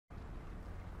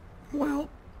Well,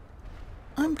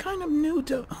 I'm kind of new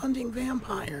to hunting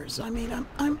vampires. I mean,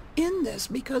 I'm in this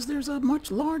because there's a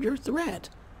much larger threat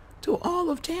to all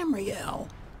of Tamriel.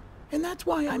 And that's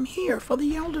why I'm here for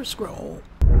the Elder Scroll.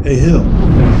 Hey, Hill.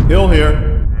 Hill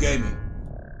here. Gaming.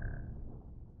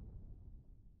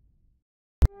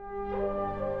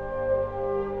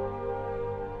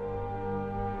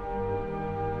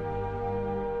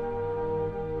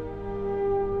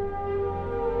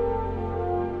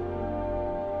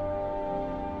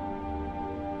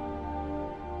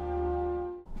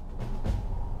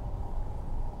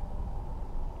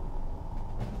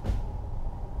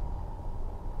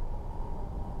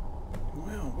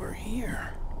 Well, we're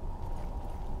here.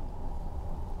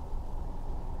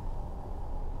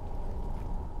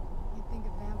 You'd think a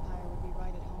vampire would be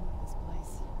right at home at this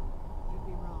place. You'd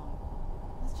be wrong.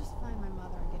 Let's just find my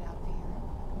mother and get out of here.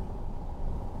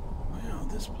 Well,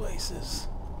 this place is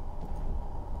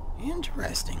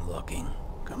interesting looking.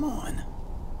 Come on.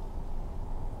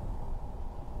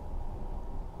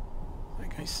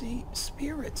 Like I see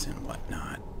spirits and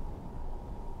whatnot.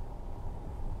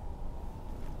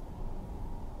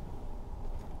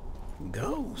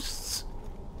 Ghosts?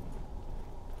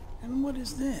 And what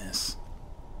is this?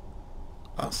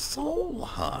 A soul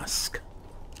husk.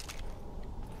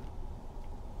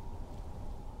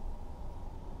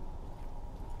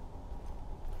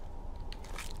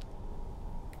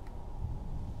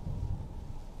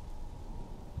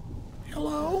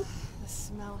 Hello? The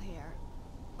smell here.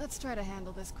 Let's try to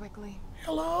handle this quickly.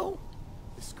 Hello?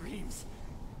 The screams.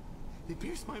 They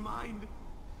pierce my mind.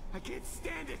 I can't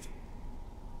stand it.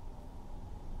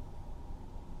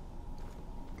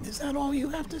 Is that all you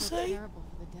have to It's say? terrible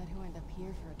for the dead who end up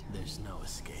here for eternity. There's no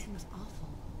escape. Seems awful.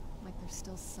 Like they're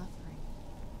still suffering.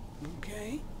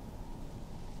 Okay.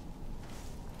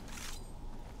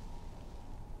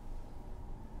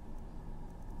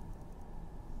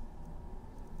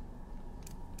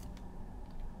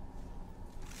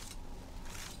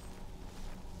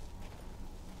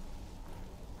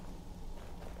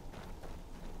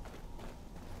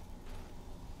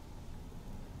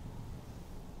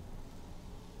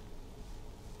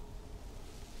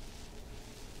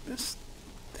 This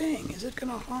thing, is it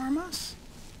gonna harm us?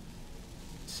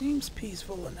 Seems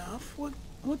peaceful enough.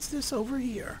 What's this over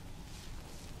here?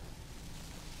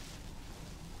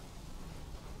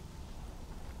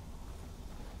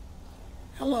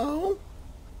 Hello?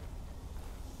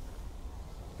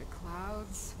 The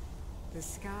clouds, the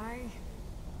sky,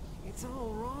 it's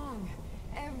all wrong.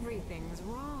 Everything's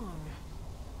wrong.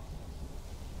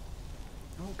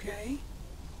 Okay.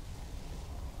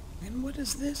 And what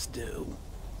does this do?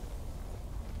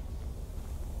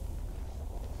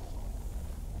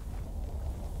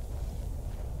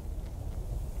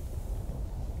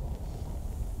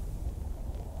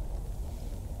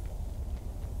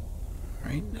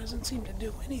 Right, doesn't seem to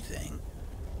do anything.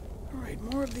 Alright,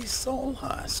 more of these soul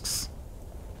husks.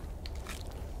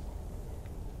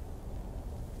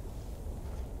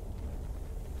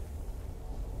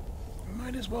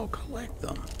 Might as well collect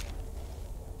them.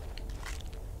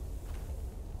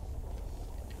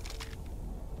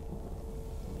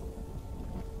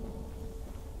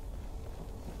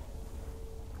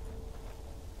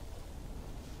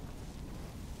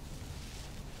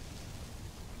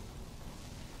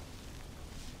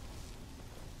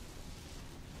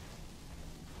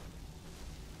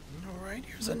 Alright,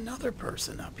 here's another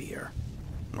person up here.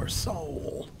 Or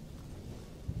soul.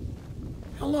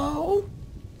 Hello?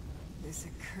 This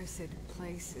accursed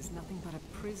place is nothing but a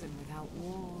prison without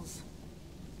walls.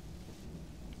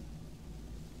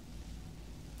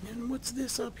 And what's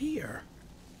this up here?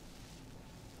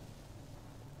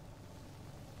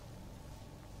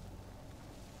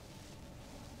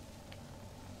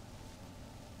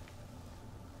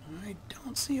 I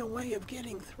don't see a way of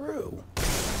getting through.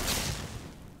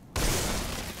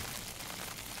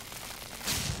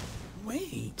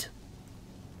 Wait.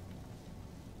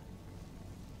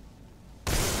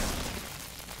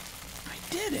 I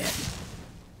did it.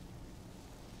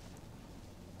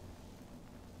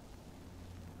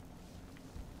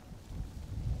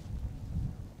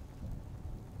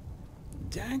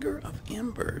 Dagger of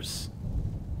Embers.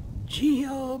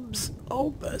 Geob's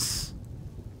Opus.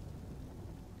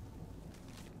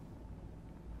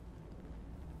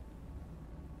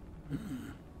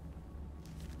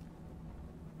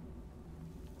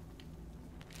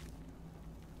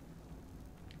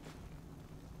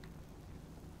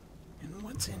 And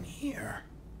what's in here?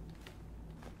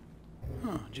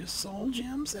 Huh, just soul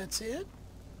gems, that's it?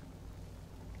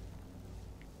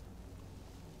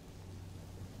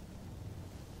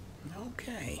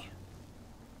 Okay.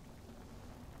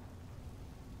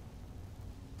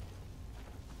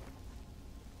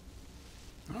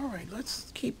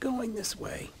 let's keep going this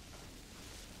way.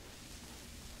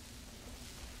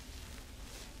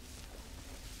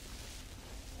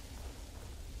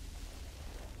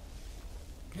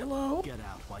 Hello? Get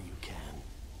out while you can.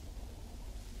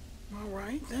 All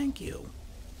right, thank you.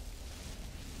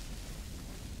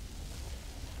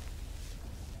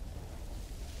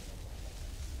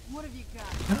 What have you got?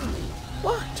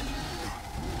 What?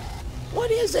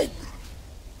 What is it?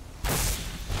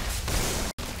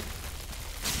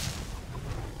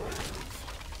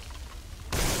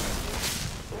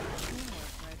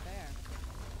 Teamwork right there.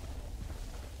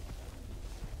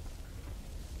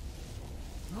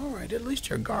 All right, at least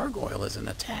your gargoyle isn't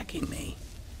attacking me.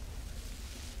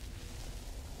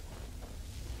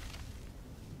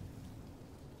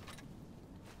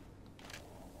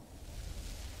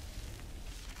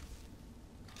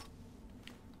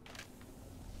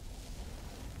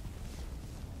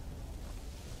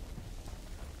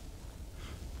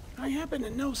 I happen to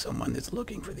know someone that's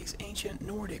looking for these ancient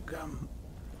Nordic,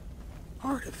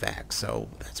 artifacts, so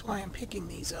that's why I'm picking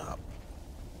these up.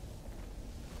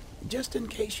 Just in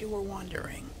case you were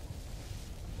wondering.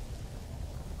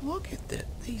 Look at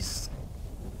these...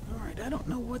 Alright, I don't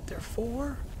know what they're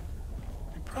for.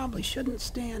 I probably shouldn't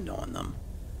stand on them.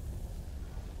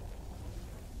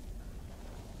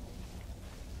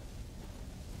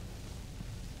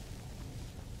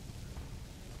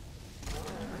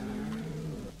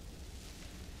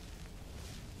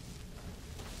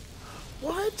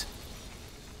 What?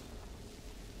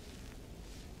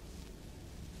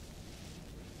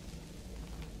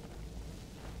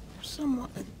 Someone...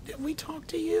 Did we talk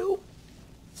to you?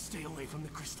 Stay away from the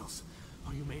crystals,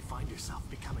 or you may find yourself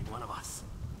becoming one of us.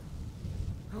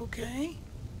 Okay.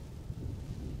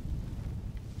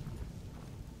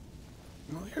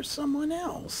 Well, here's someone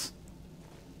else.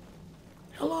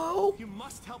 Hello? You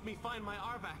must help me find my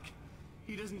Arvak.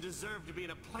 He doesn't deserve to be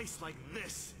in a place like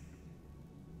this.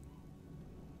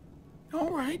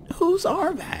 Alright, who's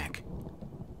Arvak?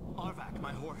 Arvak,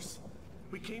 my horse.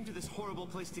 We came to this horrible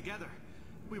place together.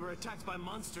 We were attacked by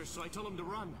monsters, so I told him to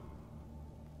run.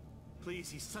 Please,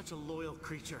 he's such a loyal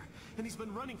creature, and he's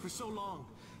been running for so long.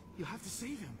 You have to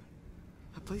save him.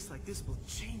 A place like this will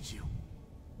change you.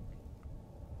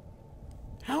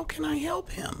 How can I help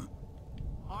him?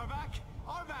 Arvak?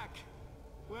 Arvak!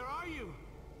 Where are you?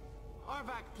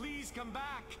 Arvak, please come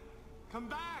back! Come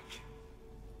back!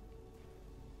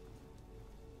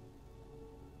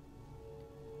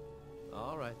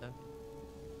 All right then.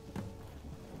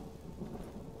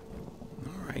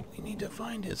 Alright, we need to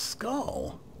find his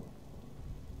skull.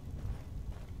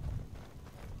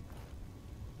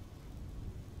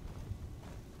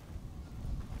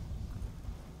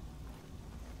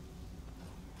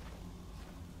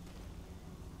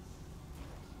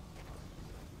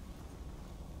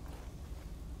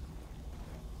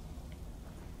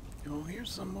 Oh,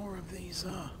 here's some more of these,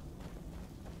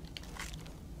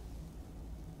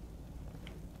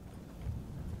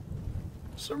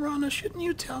 Serana, shouldn't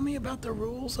you tell me about the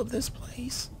rules of this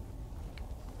place?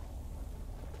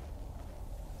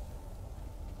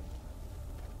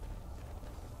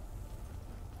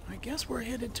 I guess we're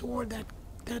headed toward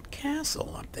that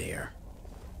castle up there.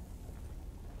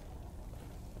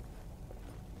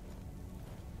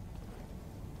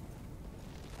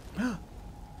 Huh.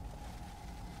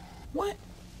 What?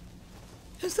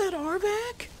 Is that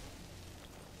Arvak?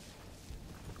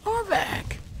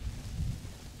 Arvak!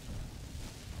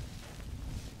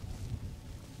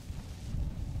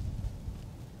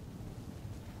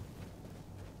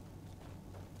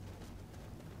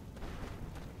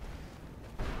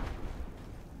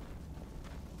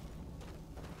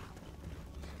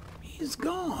 He's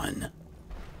gone.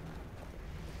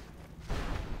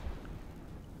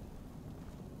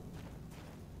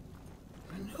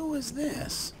 And who is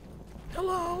this?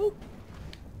 Hello?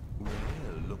 Well,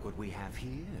 look what we have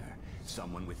here.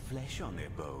 Someone with flesh on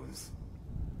their bones.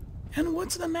 And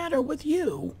what's the matter with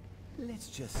you?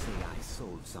 Let's just say I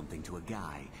sold something to a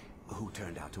guy who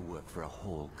turned out to work for a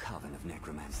whole coven of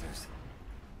necromancers.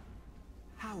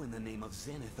 How in the name of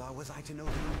Zenithar was I to know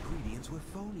the ingredients were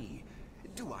phony?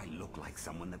 Do I look like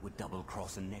someone that would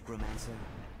double-cross a necromancer?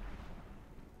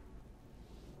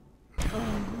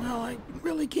 Well, I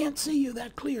really can't see you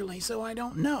that clearly, so I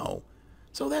don't know.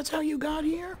 So that's how you got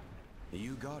here?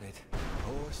 You got it.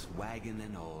 Horse, wagon,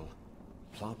 and all.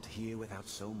 Plopped here without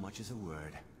so much as a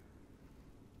word.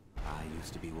 I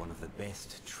used to be one of the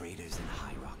best traders in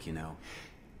High Rock, you know.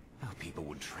 How people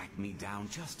would track me down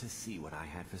just to see what I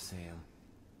had for sale.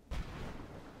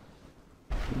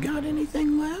 Got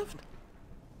anything left?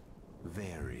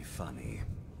 Very funny.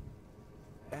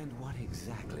 And what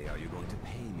exactly are you going to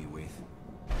pay me with?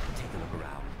 take a look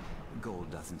around.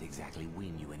 Gold doesn't exactly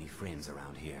win you any friends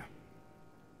around here.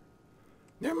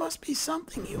 There must be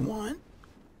something you want.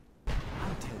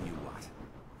 I'll tell you what.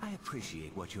 I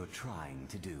appreciate what you're trying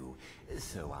to do,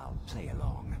 so I'll play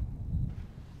along.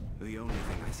 The only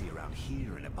thing I see around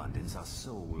here in abundance are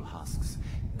soul husks.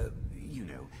 You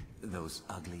know, those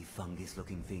ugly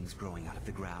fungus-looking things growing out of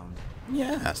the ground.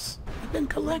 Yes, I've been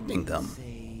collecting them.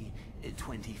 Say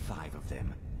 25 of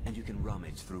them, and you can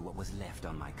rummage through what was left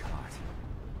on my cart.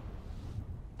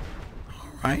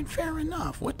 All right, fair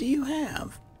enough. What do you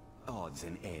have? Odds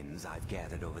and ends I've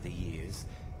gathered over the years.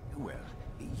 Well,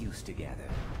 used to gather,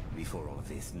 before all of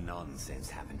this nonsense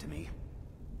happened to me.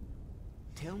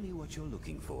 Tell me what you're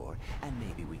looking for, and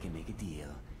maybe we can make a deal,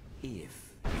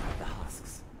 if you have the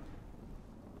husks.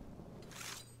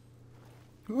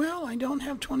 Well, I don't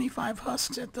have 25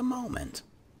 husks at the moment.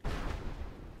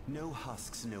 No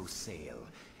husks, no sale.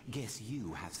 Guess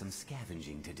you have some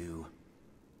scavenging to do.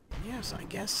 Yes, I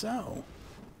guess so.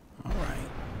 All right.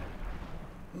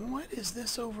 What is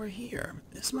this over here?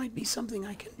 This might be something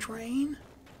I can train?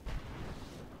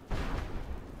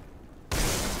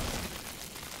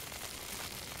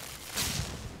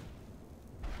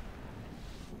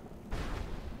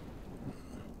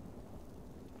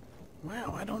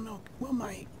 Wow, I don't know. Will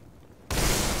my...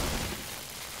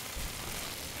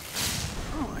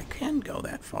 Oh, I can go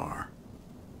that far.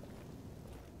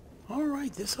 All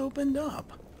right, this opened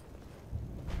up.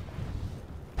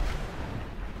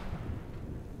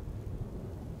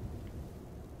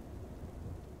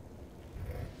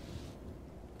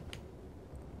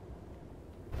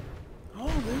 All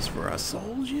this for a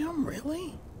soul gem?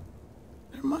 Really?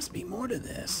 There must be more to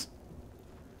this.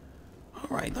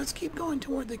 Alright, let's keep going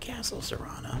toward the castle,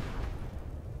 Serana.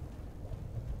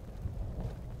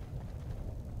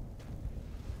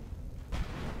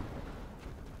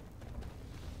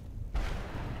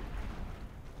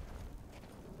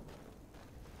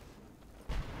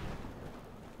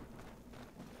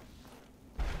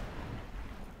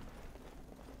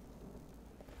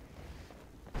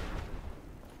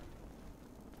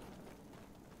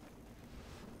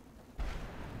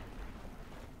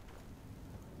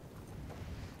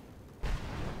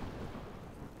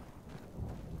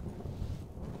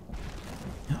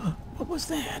 What was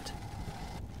that?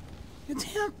 It's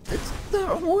him. It's the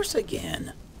horse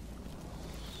again.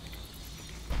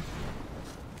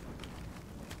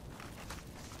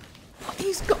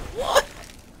 He's what?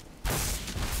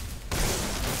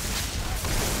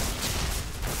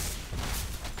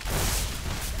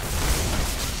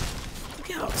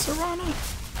 Look out,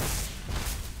 Serana.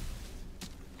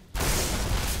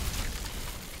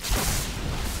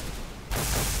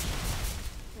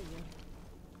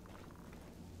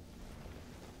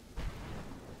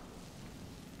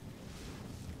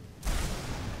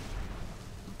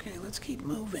 Okay, let's keep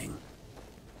moving.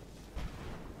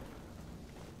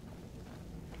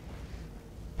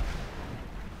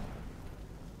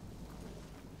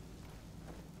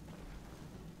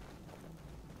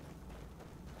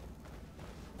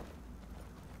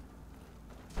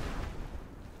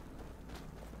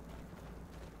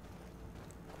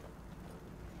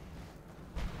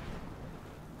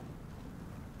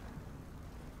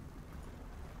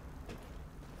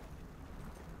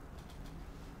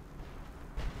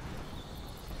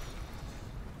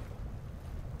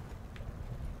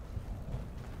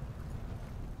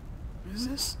 Is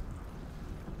this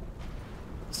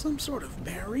some sort of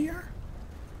barrier?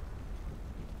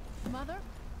 Mother?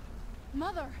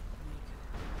 Mother!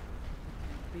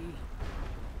 Be.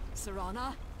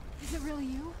 Serana? Is it really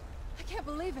you? I can't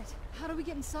believe it. How do we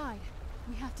get inside?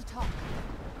 We have to talk.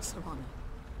 Serana,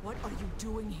 what are you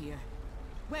doing here?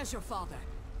 Where's your father?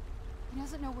 He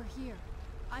doesn't know we're here.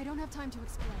 I don't have time to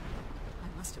explain.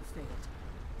 I must have failed.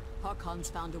 Harkon's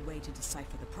found a way to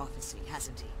decipher the prophecy,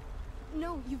 hasn't he?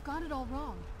 No, you've got it all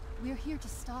wrong. We're here to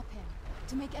stop him.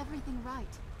 To make everything right.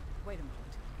 Wait a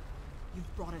moment.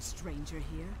 You've brought a stranger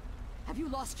here? Have you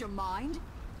lost your mind?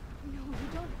 No, you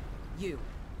don't... You,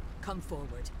 come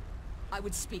forward. I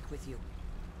would speak with you.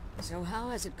 So how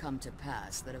has it come to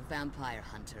pass that a vampire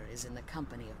hunter is in the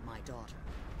company of my daughter?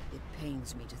 It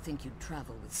pains me to think you'd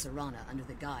travel with Serana under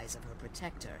the guise of her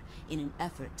protector in an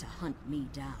effort to hunt me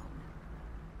down.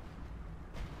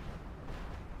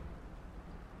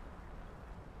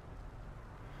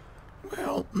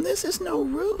 Well, this is no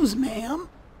ruse, ma'am.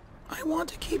 I want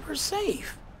to keep her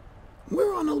safe.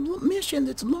 We're on a mission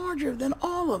that's larger than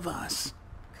all of us.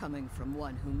 Coming from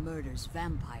one who murders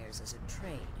vampires as a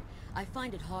trade, I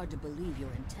find it hard to believe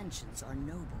your intentions are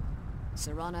noble.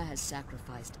 Serana has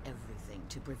sacrificed everything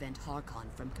to prevent Harkon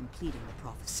from completing the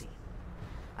prophecy.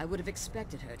 I would have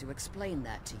expected her to explain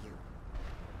that to you.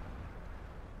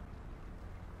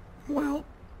 Well,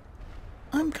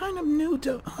 I'm kind of new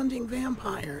to hunting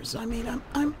vampires. I mean,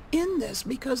 I'm in this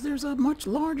because there's a much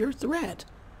larger threat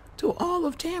to all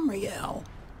of Tamriel.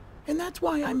 And that's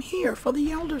why I'm here for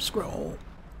the Elder Scroll.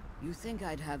 You think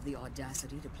I'd have the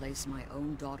audacity to place my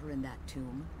own daughter in that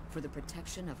tomb for the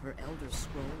protection of her Elder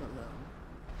Scroll alone?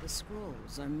 The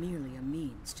scrolls are merely a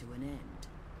means to an end.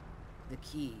 The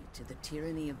key to the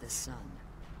tyranny of the sun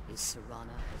is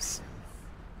Serana herself.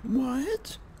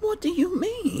 What? What do you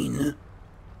mean?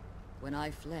 When I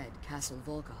fled Castle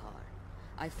Volkihar,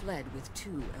 I fled with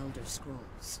 2 Elder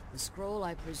Scrolls. The scroll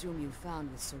I presume you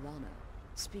found with Serana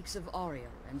speaks of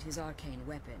Auriel and his arcane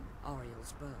weapon,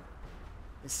 Auriel's bow.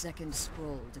 The second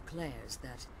scroll declares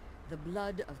that the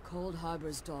blood of Cold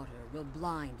Harbor's daughter will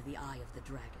blind the eye of the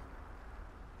dragon.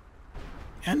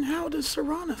 And how does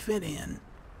Serana fit in?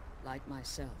 Like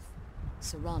myself,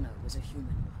 Serana was a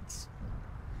human once.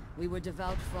 We were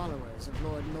devout followers of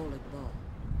Lord Molig Bal.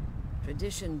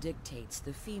 Tradition dictates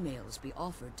the females be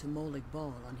offered to Molig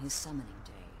Bal on his summoning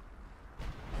day.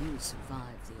 You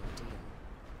survive the ordeal.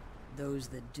 Those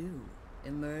that do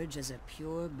emerge as a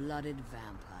pure-blooded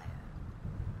vampire.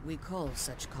 We call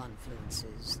such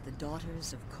confluences the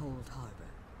Daughters of Cold Harbor.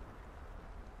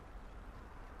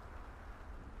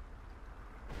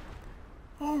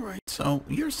 All right, so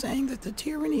you're saying that the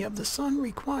tyranny of the sun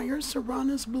requires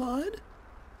Serana's blood?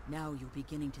 Now you're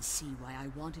beginning to see why I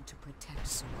wanted to protect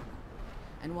Serana,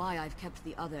 and why I've kept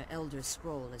the other Elder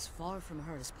Scroll as far from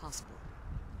her as possible.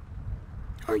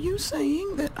 Are you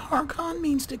saying that Harkon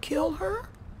means to kill her?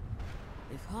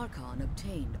 If Harkon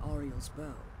obtained Auriel's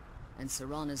bow, and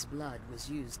Serana's blood was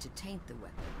used to taint the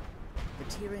weapon, the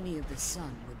tyranny of the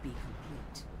sun would be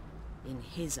complete. In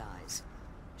his eyes,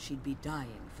 she'd be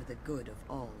dying for the good of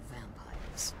all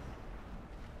vampires.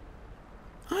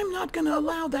 I'm not gonna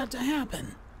allow that to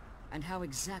happen. And how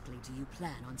exactly do you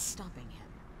plan on stopping him?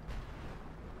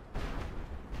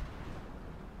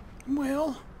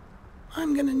 Well,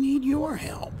 I'm gonna need your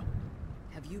help.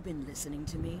 Have you been listening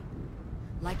to me?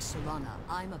 Like Serana,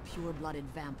 I'm a pure-blooded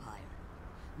vampire.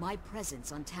 My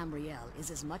presence on Tamriel is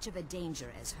as much of a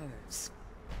danger as hers.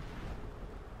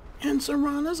 And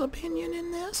Serana's opinion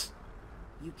in this?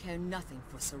 You care nothing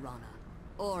for Serana,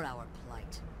 or our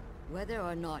plight. Whether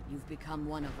or not you've become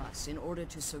one of us in order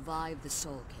to survive the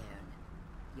Soul Cairn,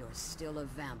 you're still a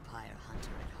vampire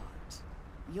hunter at heart.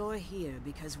 You're here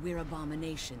because we're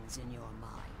abominations in your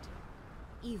mind.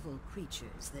 Evil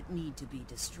creatures that need to be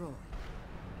destroyed.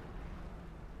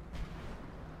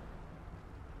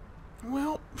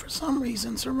 Well, for some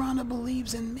reason Serana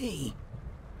believes in me.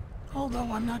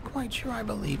 Although I'm not quite sure I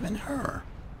believe in her.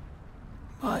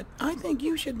 But I think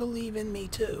you should believe in me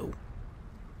too.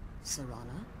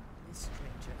 Serana, this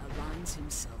stranger aligns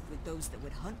himself with those that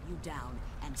would hunt you down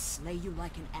and slay you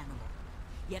like an animal.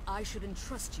 Yet I should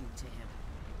entrust you to him.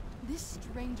 This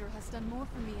stranger has done more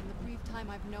for me in the brief time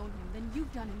I've known him than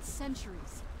you've done in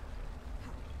centuries.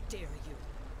 How dare you!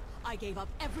 I gave up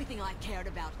everything I cared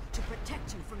about to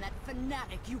protect you from that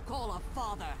fanatic you call a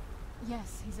father!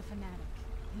 Yes, he's a fanatic.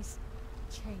 He's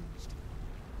changed.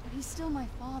 But he's still my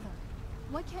father.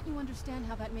 Why can't you understand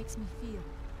how that makes me feel?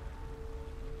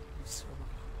 Serana,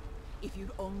 if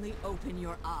you'd only open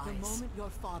your eyes... The moment your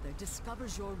father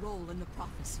discovers your role in the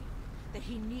prophecy, that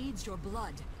he needs your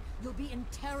blood, you'll be in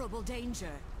terrible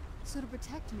danger. So to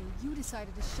protect me, you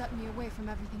decided to shut me away from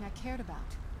everything I cared about.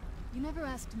 You never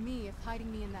asked me if hiding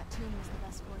me in that tomb was the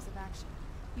best course of action.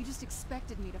 You just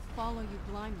expected me to follow you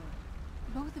blindly.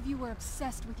 Both of you were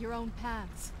obsessed with your own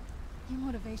paths. Your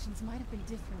motivations might have been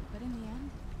different, but in the end,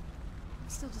 I'm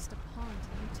still just a pawn to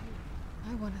you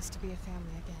two. I want us to be a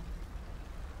family again.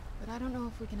 But I don't know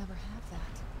if we can ever have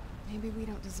that. Maybe we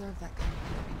don't deserve that kind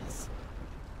of happiness.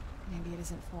 Maybe it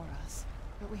isn't for us.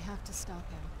 But we have to stop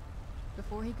him,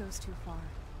 before he goes too far.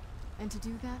 And to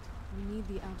do that, we need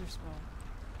the Elder Scroll.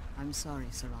 I'm sorry,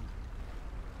 Serana.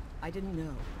 I didn't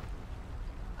know.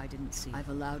 I didn't see. I've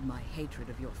allowed my hatred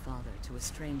of your father to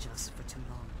estrange us for too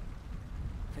long.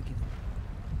 Forgive me.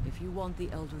 If you want the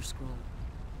Elder Scroll,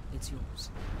 it's yours.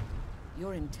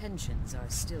 Your intentions are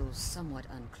still somewhat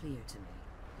unclear to me,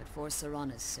 but for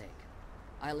Serana's sake,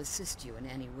 I'll assist you in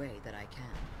any way that I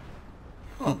can.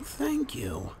 Oh, thank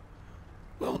you.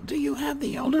 Well, do you have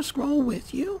the Elder Scroll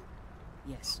with you?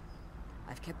 Yes.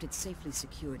 I've kept it safely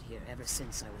secured here ever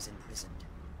since I was imprisoned.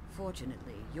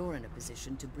 Fortunately, you're in a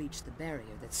position to breach the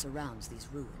barrier that surrounds these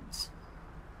ruins.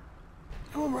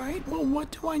 All right, well,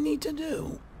 what do I need to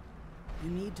do?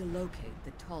 You need to locate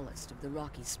the tallest of the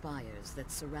rocky spires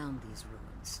that surround these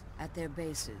ruins. ruins. At their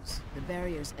bases, the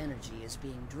barrier's energy is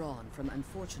being drawn from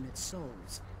unfortunate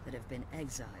souls that have been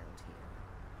exiled here.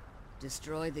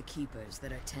 Destroy the keepers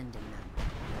that are tending them,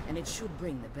 and it should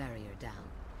bring the barrier down.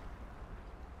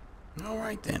 All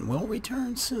right then, we'll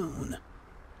return soon.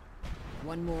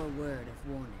 One more word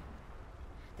of warning.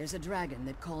 There's a dragon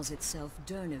that calls itself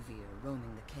Durnevere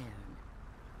roaming the cairn.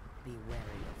 Be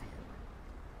wary of him.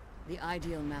 The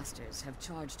Ideal Masters have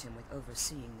charged him with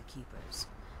overseeing the Keepers,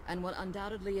 and will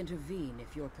undoubtedly intervene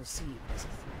if you're perceived as a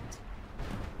threat.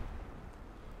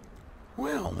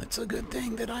 Well, it's a good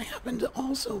thing that I happen to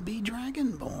also be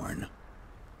Dragonborn.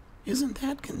 Isn't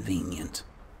that convenient?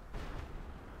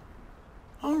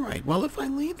 All right, well, if I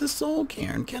leave the Soul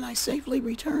Cairn, can I safely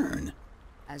return?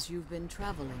 As you've been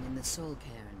traveling in the Soul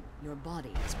Cairn, your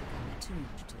body has become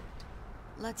attuned to it.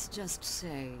 Let's just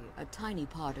say a tiny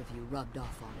part of you rubbed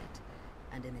off on it,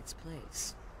 and in its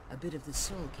place, a bit of the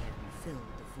Soul Cairn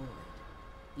filled the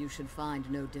void. You should find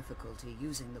no difficulty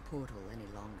using the portal any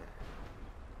longer.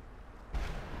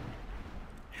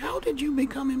 How did you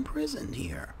become imprisoned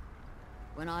here?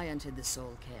 When I entered the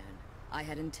Soul Cairn, I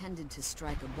had intended to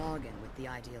strike a bargain with the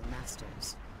Ideal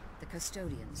Masters, the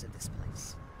custodians of this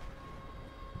place.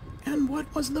 And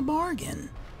what was the bargain?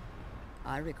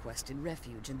 I requested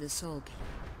refuge in the Soul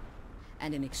Cairn,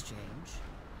 and in exchange,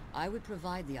 I would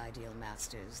provide the Ideal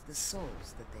Masters the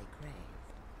souls that they craved.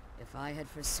 If I had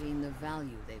foreseen the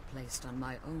value they placed on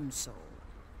my own soul,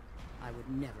 I would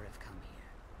never have come here.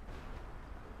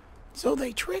 So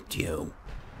they tricked you?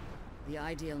 The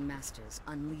Ideal Masters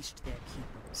unleashed their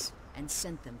keepers, and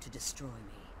sent them to destroy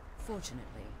me.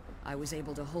 Fortunately, I was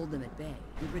able to hold them at bay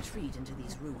and retreat into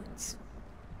these ruins.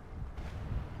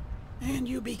 And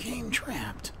you became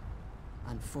trapped?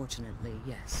 Unfortunately,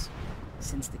 yes.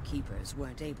 Since the Keepers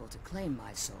weren't able to claim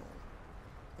my soul,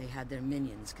 they had their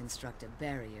minions construct a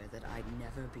barrier that I'd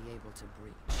never be able to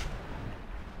breach.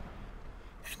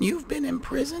 And you've been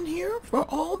imprisoned here for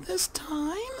all this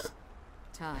time?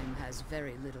 Time has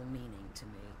very little meaning to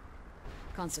me.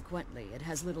 Consequently, it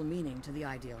has little meaning to the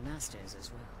Ideal Masters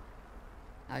as well.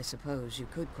 I suppose you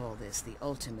could call this the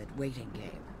ultimate waiting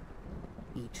game,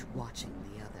 each watching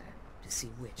the other to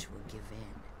see which will give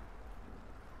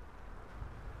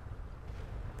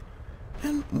in.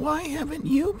 And why haven't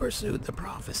you pursued the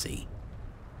prophecy?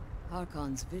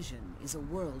 Harkon's vision is a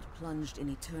world plunged in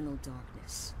eternal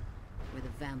darkness, where the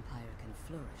vampire can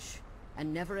flourish,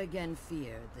 and never again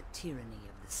fear the tyranny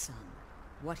of the sun.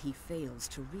 What he fails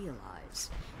to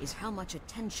realize is how much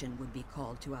attention would be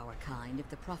called to our kind if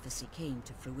the prophecy came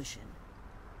to fruition.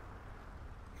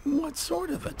 What sort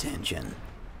of attention?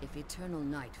 If eternal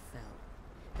night fell,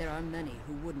 there are many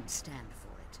who wouldn't stand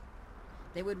for it.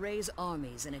 They would raise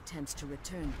armies in attempts to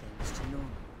return things to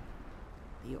normal.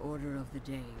 The order of the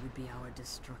day would be our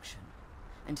destruction,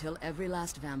 until every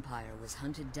last vampire was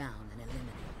hunted down and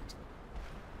eliminated.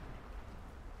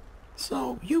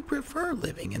 So you prefer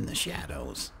living in the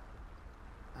shadows?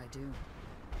 I do.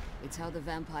 It's how the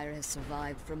vampire has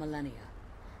survived for millennia,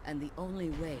 and the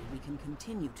only way we can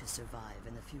continue to survive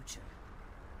in the future.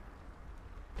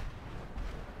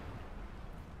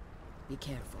 Be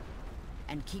careful,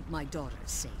 and keep my daughter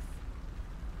safe.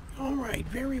 All right,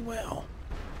 very well.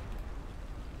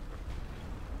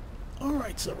 All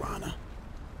right, Serana.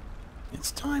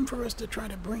 It's time for us to try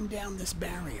to bring down this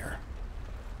barrier.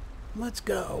 Let's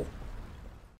go.